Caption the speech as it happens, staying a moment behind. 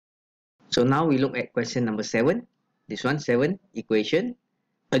So now we look at question number 7. This one, 7 equation.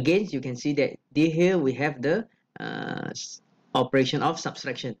 Again, you can see that here we have the operation of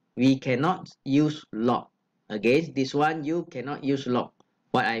subtraction. We cannot use log. Again, this one you cannot use log.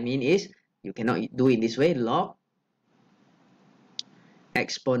 What I mean is you cannot do it this way. Log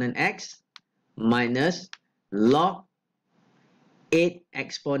exponent x minus log 8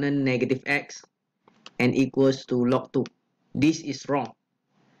 exponent negative x and equals to log 2. This is wrong.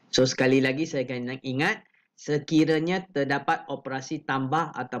 So sekali lagi saya akan ingat, sekiranya terdapat operasi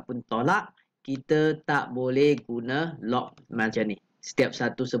tambah ataupun tolak, kita tak boleh guna log macam ni. Setiap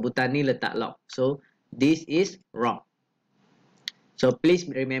satu sebutan ni letak log. So this is wrong. So please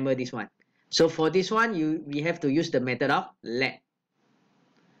remember this one. So for this one, we have to use the method of let.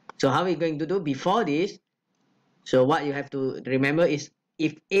 So how are we going to do before this? So what you have to remember is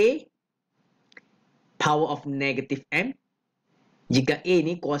if A power of negative m, jika A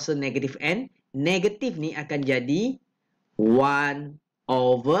ni kuasa negatif n, negatif ni akan jadi 1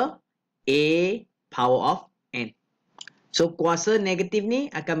 over A power of n. So kuasa negatif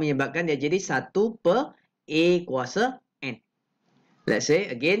ni akan menyebabkan dia jadi 1 per A kuasa n. Let's say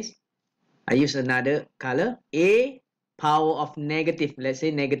again, I use another color. A power of negative. Let's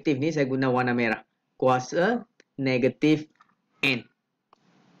say negatif ni saya guna warna merah. Kuasa negatif n.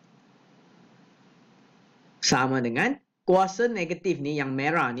 Sama dengan kuasa negatif ni yang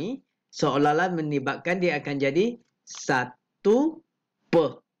merah ni seolah-olah menyebabkan dia akan jadi 1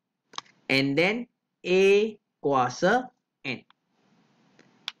 per. And then A kuasa n.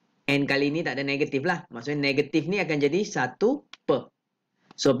 N kali ni tak ada negatif lah. Maksudnya negatif ni akan jadi 1 per.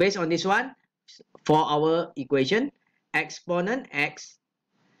 So based on this one, for our equation, exponent x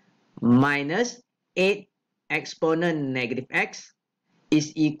minus 8 exponent negative x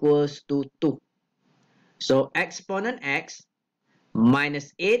is equals to 2. So exponent x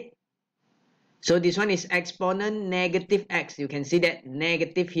minus 8. So this one is exponent negative x. You can see that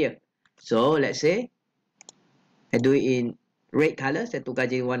negative here. So let's say I do it in red color. Saya tukar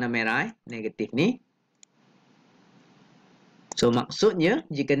jadi warna merah. Negatif ni. So maksudnya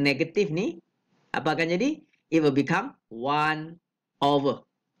jika negatif ni apa akan jadi? It will become 1 over.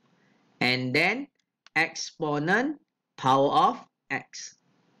 And then exponent power of x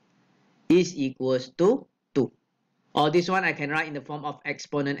is equals to 2. Or this one I can write in the form of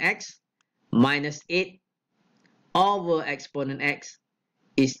exponent x minus 8 over exponent x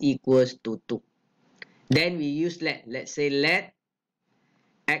is equals to 2. Then we use let. Let's say let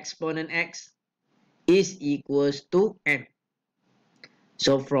exponent x is equals to m.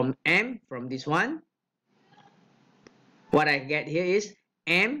 So from m, from this one, what I get here is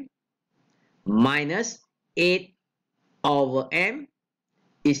m minus 8 over m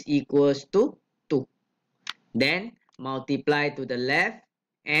is equals to 2. Then multiply to the left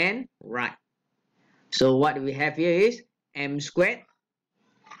and right. So what we have here is m squared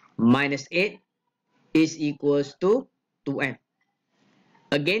minus 8 is equals to 2m.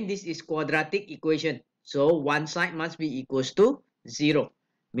 Again, this is quadratic equation. So one side must be equals to 0.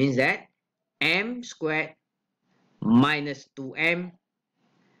 Means that m squared minus 2m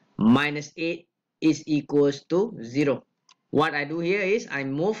minus 8 is equals to 0. What I do here is I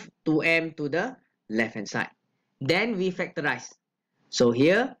move 2m to the left hand side. Then we factorize. So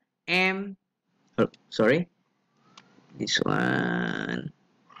here m, this one.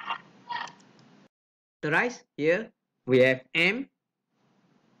 Factorize. Here we have m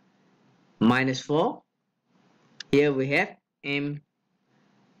minus 4. Here we have m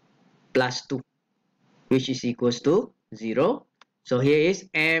plus 2, which is equals to 0. So here is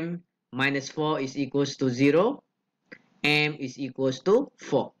m minus 4 is equals to 0. M is equals to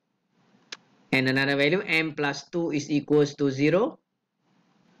 4. And another value, m plus 2 is equals to 0.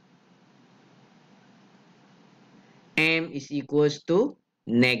 M is equals to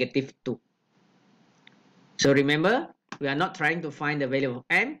negative 2. So remember, we are not trying to find the value of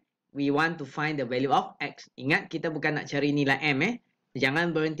m. We want to find the value of x. Ingat, kita bukan nak cari nilai m.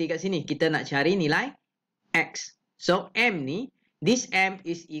 Jangan berhenti kat sini. Kita nak cari nilai x. So m ni, this m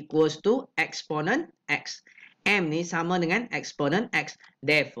is equals to exponent x. M ni sama dengan exponent x.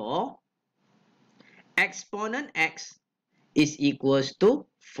 Therefore, exponent x is equals to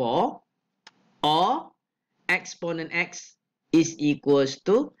 4 or exponent x is equals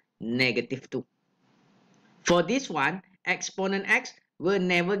to negative 2. For this one, exponent x will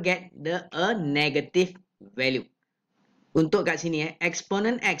never get a negative value. Untuk kat sini,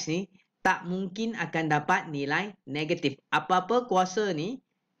 exponent x ni tak mungkin akan dapat nilai negatif. Apa-apa kuasa ni,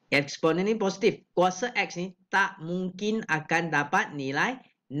 exponent ni positif. Kuasa x ni tak mungkin akan dapat nilai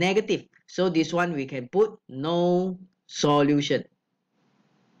negatif. So this one we can put no solution.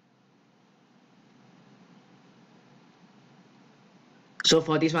 So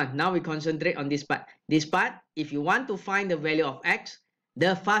for this one, now we concentrate on this part. This part, if you want to find the value of x,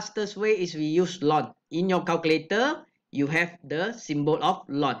 the fastest way is we use ln. In your calculator, you have the symbol of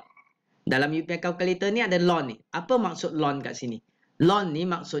ln. Dalam you punya calculator ni ada ln ni. Apa maksud ln kat sini? Ln ni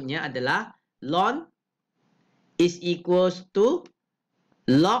maksudnya adalah ln is equals to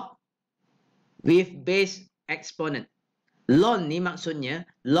log with base exponent. Ln ni maksudnya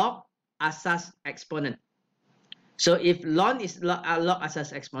log asas exponent. So if ln is log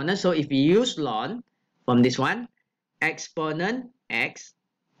asas exponent, so if we use ln from this one, exponent x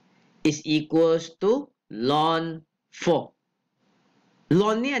is equals to ln 4.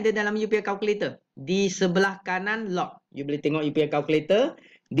 Ln ni ada dalam you punya calculator. Di sebelah kanan log. You boleh tengok you punya calculator.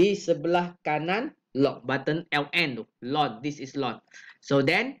 Di sebelah kanan log. Button ln tu. Ln. This is ln. So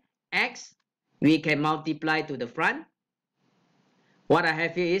then x we can multiply to the front. What I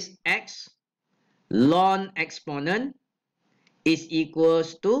have here is x ln exponent is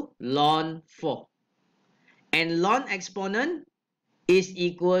equals to ln 4. And ln exponent is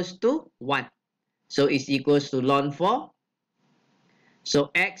equals to 1. So it's equals to ln 4.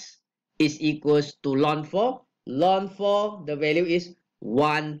 So x is equals to ln 4. Ln 4, the value is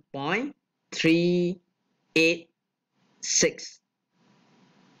 1.386.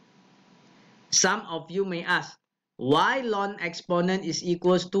 Some of you may ask, why ln exponent is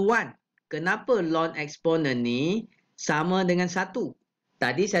equals to 1? Kenapa ln exponent ni sama dengan 1?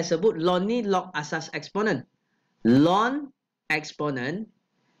 Tadi saya sebut ln ni log asas exponent. Ln exponent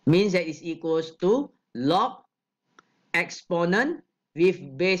means that is equals to log exponent with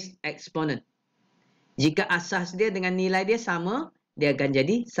base exponent. Jika asas dia dengan nilai dia sama, dia akan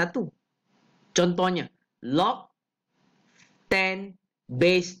jadi 1. Contohnya, log 10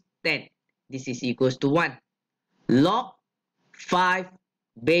 base 10. This is equals to 1. Log 5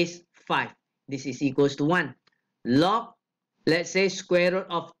 base 5. This is equals to 1. Log, let's say, square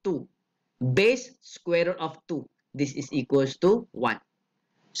root of 2. Base square root of 2. This is equals to 1.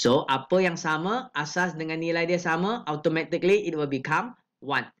 So, apa yang sama, asas dengan nilai dia sama, automatically it will become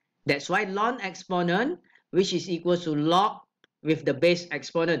 1. That's why ln exponent, which is equals to log with the base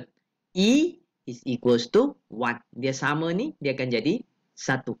exponent, E is equals to 1. Dia sama ni, dia akan jadi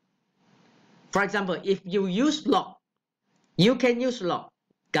 1. For example, if you use log, you can use log.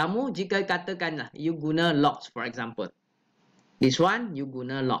 Kamu jika katakanlah, you guna logs for example. This one, you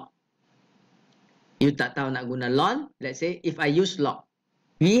guna log. You tak tahu nak guna ln, let's say, if I use log,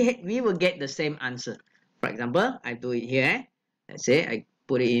 we will get the same answer. For example, I do it here. Let's say, I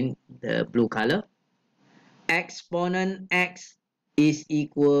put it in the blue color. Exponent x is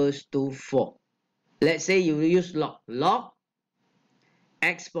equals to 4. Let's say you use log. Log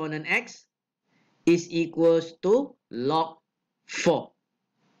exponent x is equals to log 4.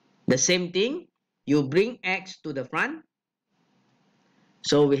 The same thing, you bring x to the front.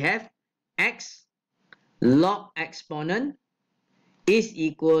 So we have x log exponent is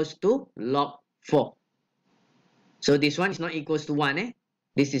equals to log 4. So this one is not equals to 1.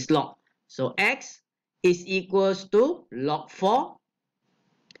 This is log. So x is equals to log 4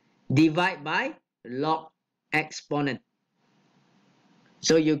 divided by log exponent.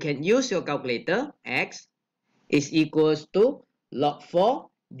 So you can use your calculator. X is equals to log 4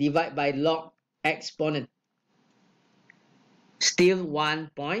 divided by log exponent. Still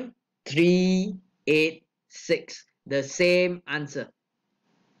 1.386. The same answer.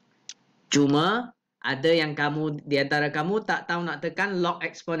 Cuma ada yang kamu di antara kamu tak tahu nak tekan log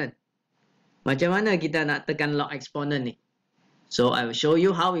exponent. Macam mana kita nak tekan log exponent ni? So I will show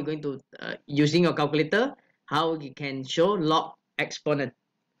you how we're going to using your calculator, how we can show log exponent.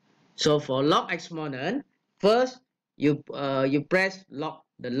 So for log exponent, first you press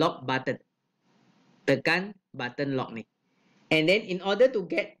the log button. Tekan button log ni. And then in order to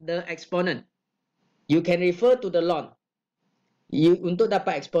get the exponent, you can refer to the ln. Untuk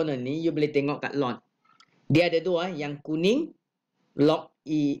dapat exponent ni, you boleh tengok kat ln. Dia ada dua, yang kuning log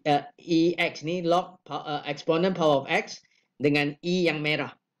ex ni, log exponent power of x, dengan e yang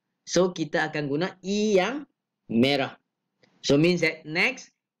merah. So kita akan guna e yang merah. So means that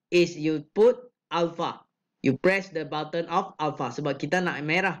next is you put alpha. You press the button of alpha sebab kita nak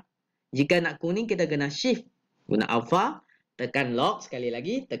merah. Jika nak kuning, kita guna shift. Guna alpha, tekan log sekali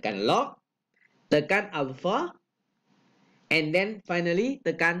lagi, tekan log, tekan alpha, and then finally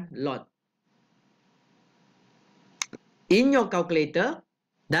tekan ln. In your calculator,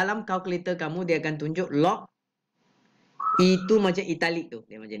 dalam calculator kamu dia akan tunjuk log. Itu macam italic tu,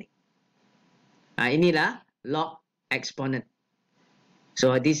 dia macam ni. Inilah log exponent.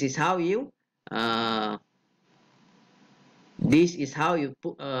 So this is how you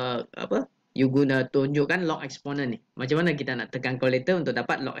put you guna tunjukkan log exponent ni. Macam mana kita nak tekan calculator untuk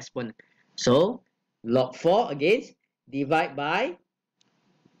dapat log exponent? So, log 4 again, divide by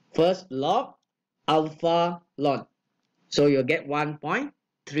first log alpha ln. So, you'll get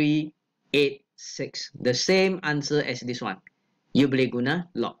 1.386. The same answer as this one. You boleh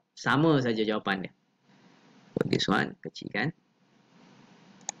guna log. Sama saja jawapan dia. So, this one, kecilkan.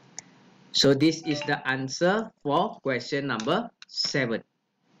 So, this is the answer for question number 7.